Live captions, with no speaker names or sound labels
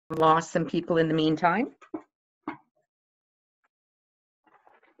lost some people in the meantime.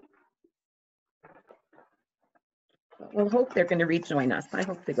 We'll hope they're going to rejoin us. I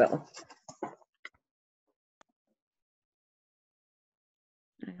hope they will.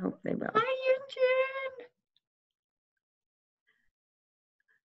 I hope they will. Hi, Eugene.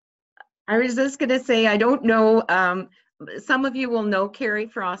 I was just going to say, I don't know, some of you will know Carrie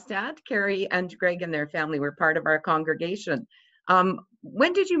Frostad. Carrie and Greg and their family were part of our congregation.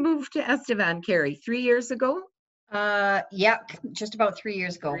 When did you move to Estevan, Carrie? 3 years ago? Yeah, just about 3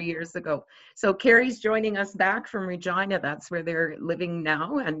 years ago. 3 years ago. So Carrie's joining us back from Regina. That's where they're living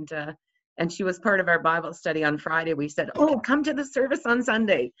now. And she was part of our Bible study on Friday. We said, oh, come to the service on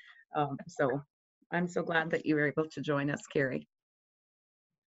Sunday. So I'm so glad that you were able to join us, Carrie.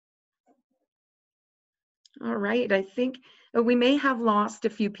 All right, I think we may have lost a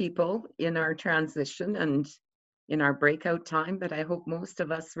few people in our transition and in our breakout time, but I hope most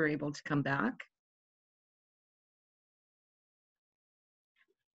of us were able to come back.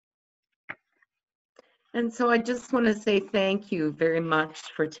 And so I just want to say thank you very much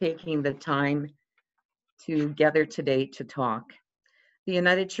for taking the time to gather today to talk. The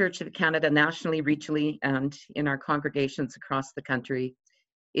United Church of Canada nationally, regionally, and in our congregations across the country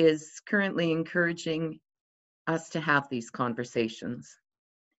is currently encouraging us to have these conversations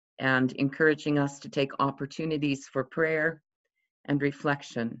and encouraging us to take opportunities for prayer and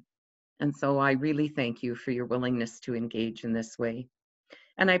reflection. And so I really thank you for your willingness to engage in this way.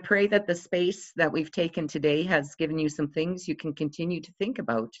 And I pray that the space that we've taken today has given you some things you can continue to think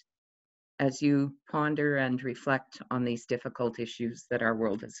about as you ponder and reflect on these difficult issues that our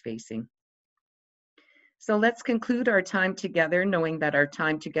world is facing. So let's conclude our time together, knowing that our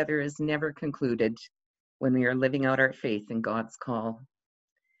time together is never concluded when we are living out our faith in God's call.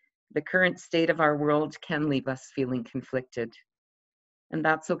 The current state of our world can leave us feeling conflicted, and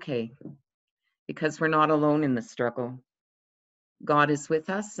that's okay, because we're not alone in the struggle. God is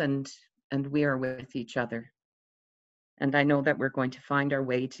with us, and we are with each other. And I know that we're going to find our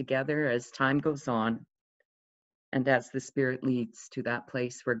way together as time goes on and as the Spirit leads to that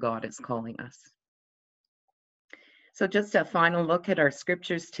place where God is calling us. So just a final look at our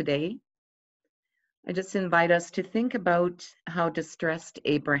scriptures today. I just invite us to think about how distressed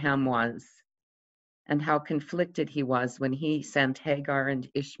Abraham was and how conflicted he was when he sent Hagar and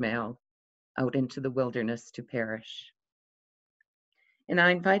Ishmael out into the wilderness to perish. And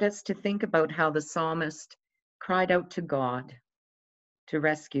I invite us to think about how the psalmist cried out to God to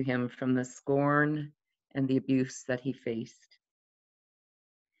rescue him from the scorn and the abuse that he faced.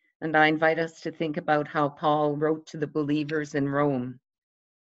 And I invite us to think about how Paul wrote to the believers in Rome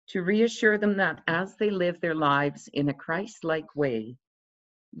to reassure them that as they live their lives in a Christ-like way,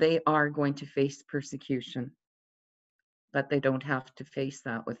 they are going to face persecution, but they don't have to face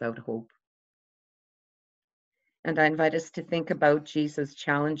that without hope. And I invite us to think about Jesus'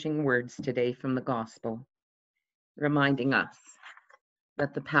 challenging words today from the gospel, reminding us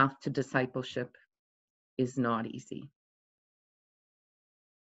that the path to discipleship is not easy.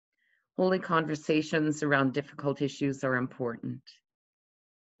 Holy conversations around difficult issues are important.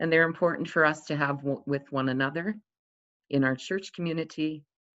 And they're important for us to have with one another, in our church community,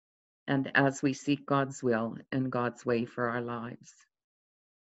 and as we seek God's will and God's way for our lives.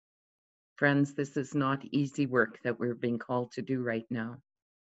 Friends, this is not easy work that we're being called to do right now.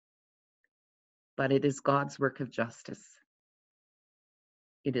 But it is God's work of justice.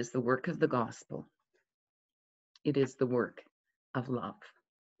 It is the work of the gospel. It is the work of love.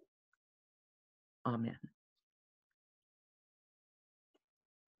 Amen.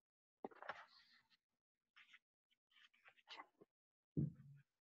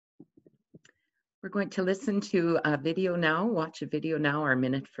 We're going to listen to a video now, watch a video now, our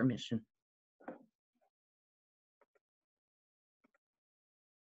Minute for Mission.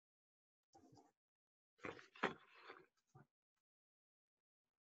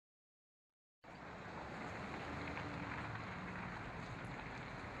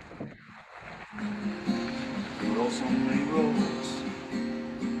 So many roads,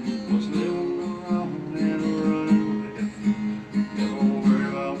 was living around and running with. Never worry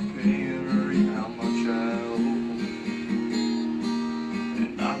about paying or how much I owe.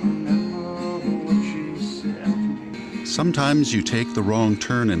 And I remember what she said to me. Sometimes you take the wrong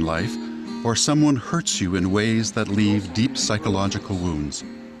turn in life, or someone hurts you in ways that leave deep psychological wounds.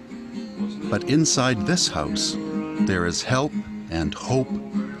 But inside this house, there is help and hope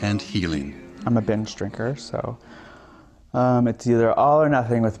and healing. I'm a binge drinker, so it's either all or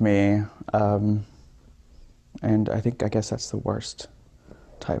nothing with me, and I guess that's the worst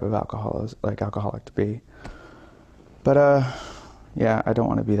type of alcoholic to be. But yeah, I don't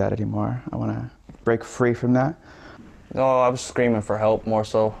want to be that anymore. I want to break free from that. No, I was screaming for help more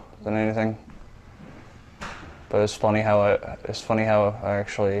so than anything. But it's funny how I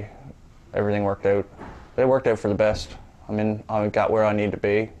actually everything worked out. It worked out for the best. I got where I need to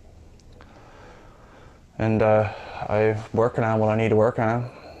be, and I'm working on what I need to work on.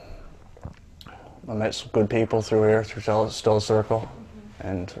 I met some good people through here, through Stella Circle,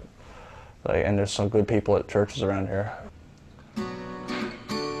 and there's some good people at churches around here.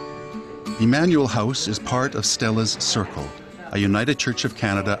 Emmanuel House is part of Stella's Circle, a United Church of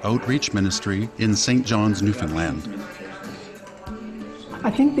Canada outreach ministry in St. John's, Newfoundland. I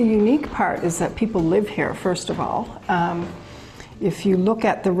think the unique part is that people live here, first of all. If you look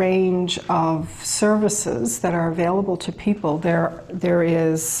at the range of services that are available to people, there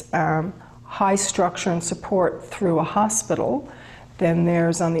is high structure and support through a hospital. Then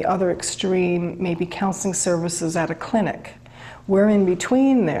there's, on the other extreme, maybe counseling services at a clinic. We're in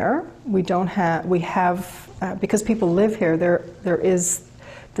between there. Because people live here, there is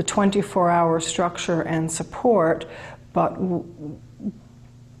the 24-hour structure and support, but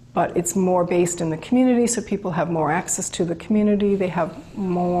it's more based in the community, so people have more access to the community. They have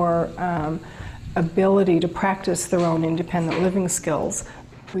more ability to practice their own independent living skills.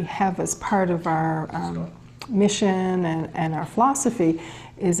 We have, as part of our mission and our philosophy,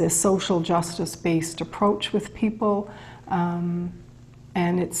 is a social justice-based approach with people,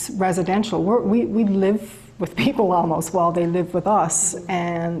 and it's residential. We live with people almost while they live with us,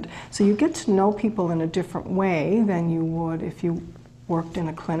 and so you get to know people in a different way than you would if you worked in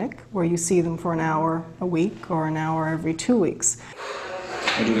a clinic where you see them for an hour a week or an hour every 2 weeks.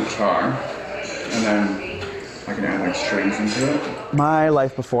 I do the guitar, and then I can add like strings into it. My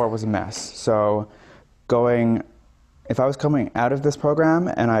life before was a mess, so if I was coming out of this program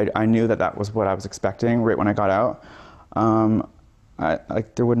and I knew that was what I was expecting right when I got out,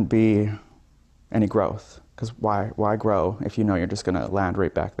 there wouldn't be any growth, because why grow if you know you're just going to land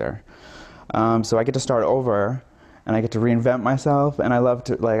right back there? So I get to start over, and I get to reinvent myself, and I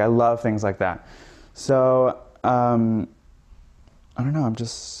love things like that. So I don't know.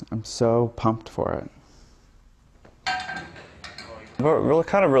 I'm so pumped for it. I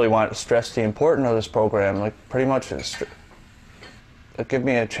really want to stress the importance of this program. Like, pretty much it gave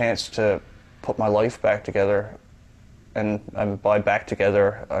me a chance to put my life back together, and by back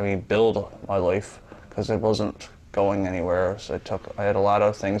together I mean build my life, because it wasn't going anywhere. So I had a lot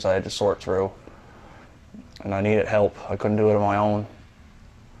of things I had to sort through, and I needed help. I couldn't do it on my own.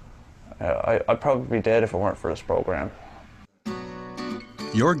 I'd probably be dead if it weren't for this program.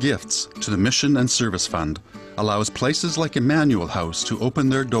 Your gifts to the Mission and Service Fund allows places like Emmanuel House to open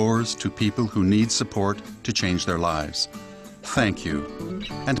their doors to people who need support to change their lives. Thank you,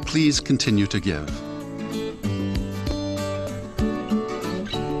 and please continue to give.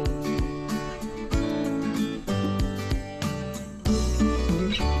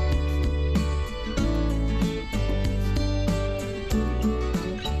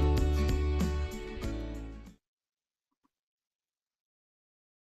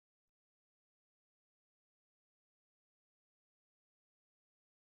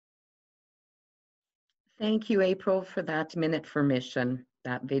 Thank you, April, for that Minute for Mission,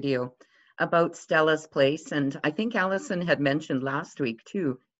 that video about Stella's Place. And I think Allison had mentioned last week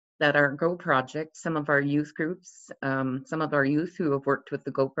too, that our Go Project, some of our youth groups, some of our youth who have worked with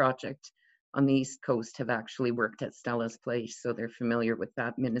the Go Project on the East Coast have actually worked at Stella's Place. So they're familiar with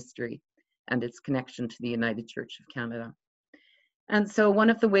that ministry and its connection to the United Church of Canada. And so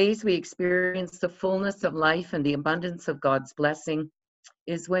one of the ways we experience the fullness of life and the abundance of God's blessing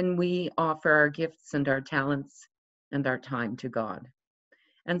is when we offer our gifts and our talents and our time to God.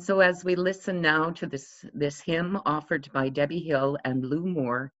 And so as we listen now to this hymn offered by Debbie Hill and Lou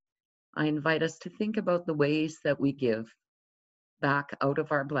Moore, I invite us to think about the ways that we give back out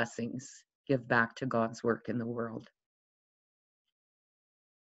of our blessings, give back to God's work in the world.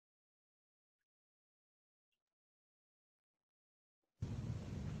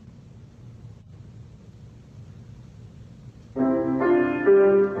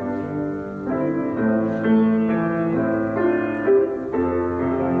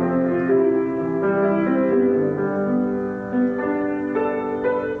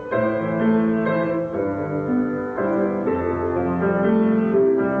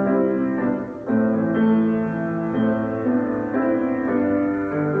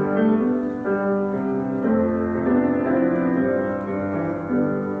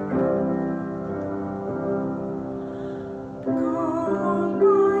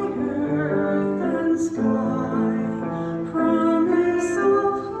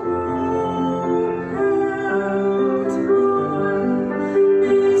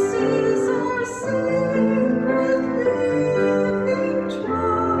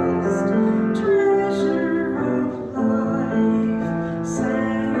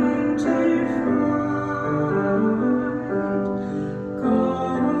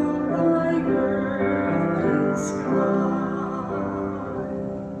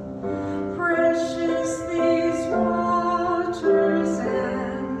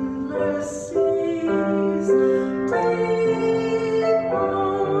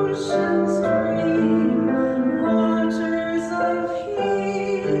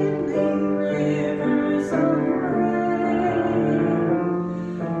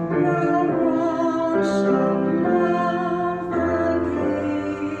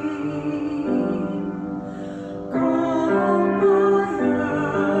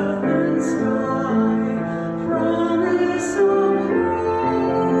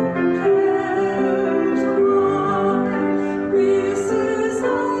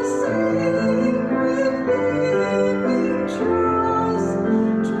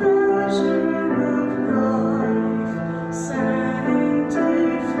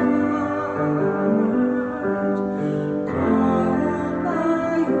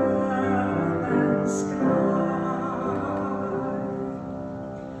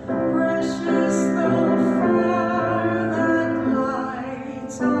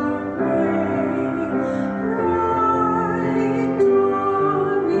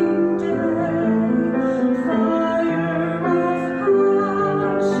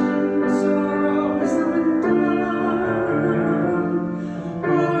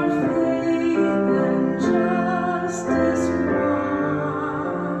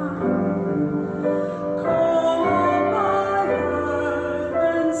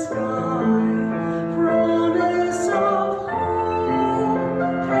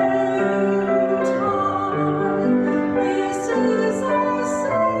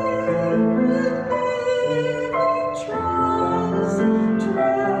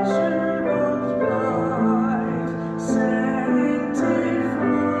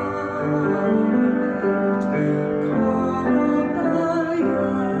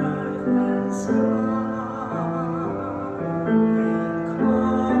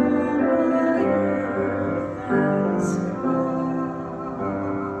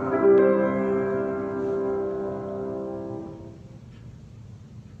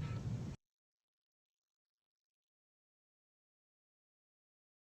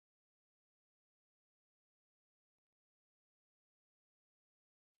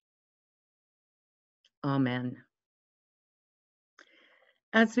 Amen.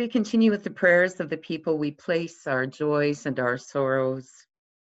 As we continue with the prayers of the people, we place our joys and our sorrows,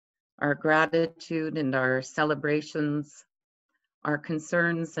 our gratitude and our celebrations, our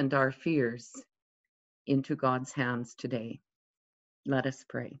concerns and our fears into God's hands today. Let us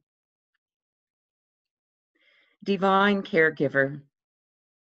pray. Divine caregiver,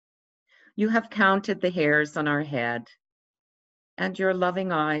 you have counted the hairs on our head, and your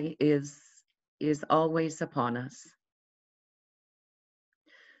loving eye is always upon us.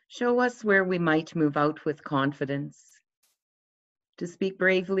 Show us where we might move out with confidence, to speak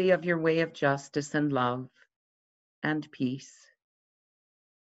bravely of your way of justice and love and peace,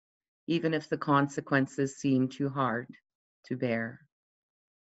 even if the consequences seem too hard to bear.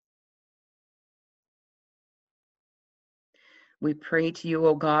 We pray to you,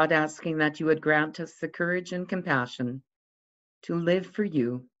 O God, asking that you would grant us the courage and compassion to live for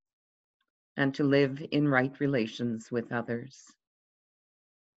you and to live in right relations with others.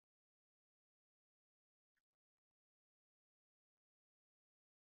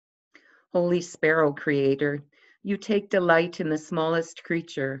 Holy Sparrow Creator, you take delight in the smallest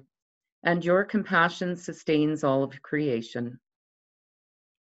creature, and your compassion sustains all of creation.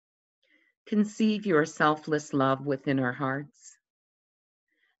 Conceive your selfless love within our hearts,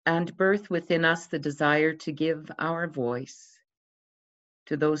 and birth within us the desire to give our voice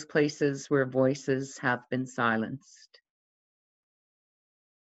to those places where voices have been silenced.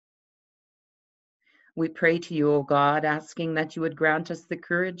 We pray to you, O God, asking that you would grant us the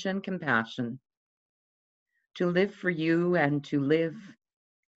courage and compassion to live for you and to live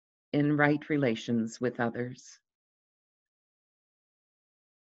in right relations with others.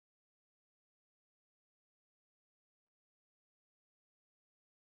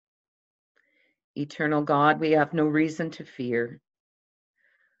 Eternal God, we have no reason to fear,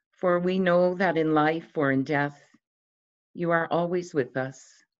 for we know that in life or in death, you are always with us,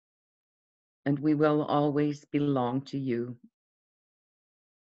 and we will always belong to you.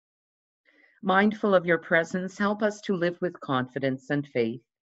 Mindful of your presence, help us to live with confidence and faith,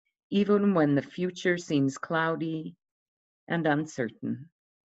 even when the future seems cloudy and uncertain.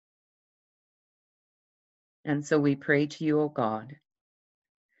 And so we pray to you, O God,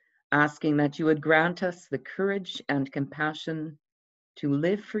 asking that you would grant us the courage and compassion to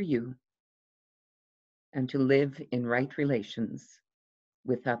live for you and to live in right relations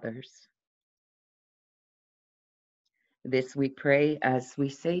with others. This we pray as we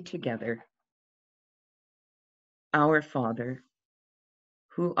say together, Our Father,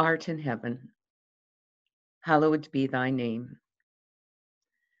 who art in heaven, hallowed be thy name.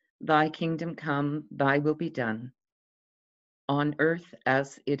 Thy kingdom come, thy will be done, on earth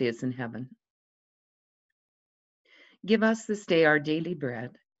as it is in heaven. Give us this day our daily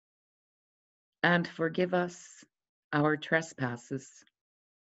bread, and forgive us our trespasses,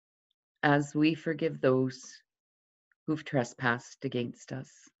 as we forgive those who've trespassed against us.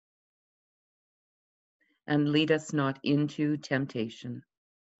 And lead us not into temptation,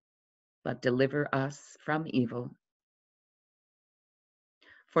 but deliver us from evil.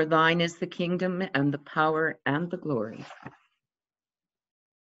 For thine is the kingdom and the power and the glory,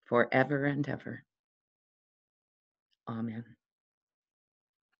 forever and ever. Amen.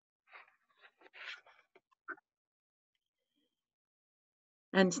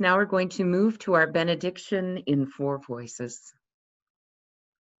 And now we're going to move to our benediction in 4 voices.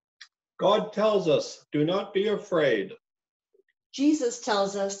 God tells us, do not be afraid. Jesus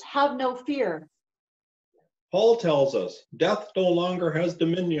tells us, have no fear. Paul tells us, death no longer has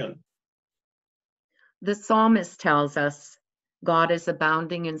dominion. The psalmist tells us, God is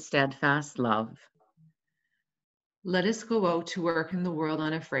abounding in steadfast love. Let us go out to work in the world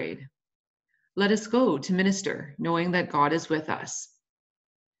unafraid. Let us go to minister, knowing that God is with us.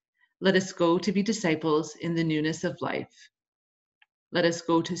 Let us go to be disciples in the newness of life. Let us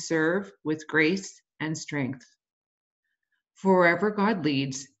go to serve with grace and strength. For wherever God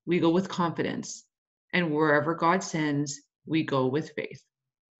leads, we go with confidence, and wherever God sends, we go with faith.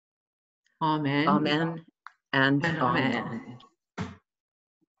 Amen. Amen and Amen. amen.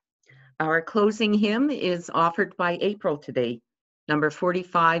 Our closing hymn is offered by April today, number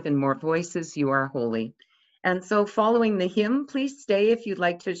 45, In More Voices, You Are Holy. And so following the hymn, please stay if you'd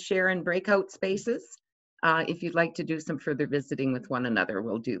like to share in breakout spaces. If you'd like to do some further visiting with one another,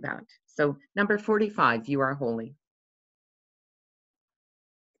 we'll do that. So number 45, You Are Holy.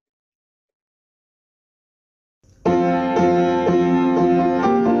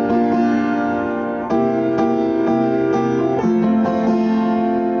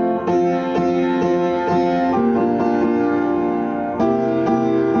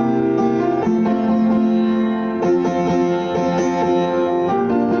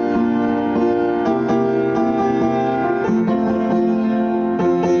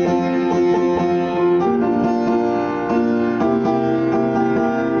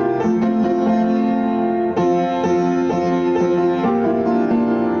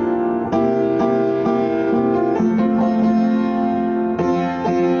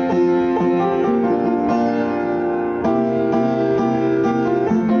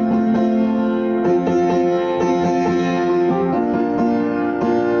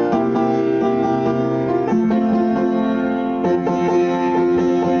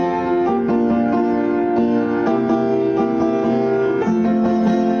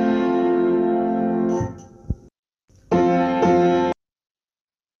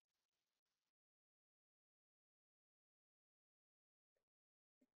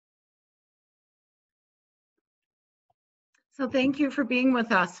 So thank you for being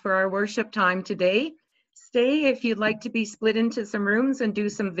with us for our worship time today. Stay if you'd like to be split into some rooms and do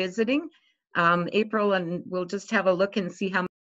some visiting. April, and we'll just have a look and see how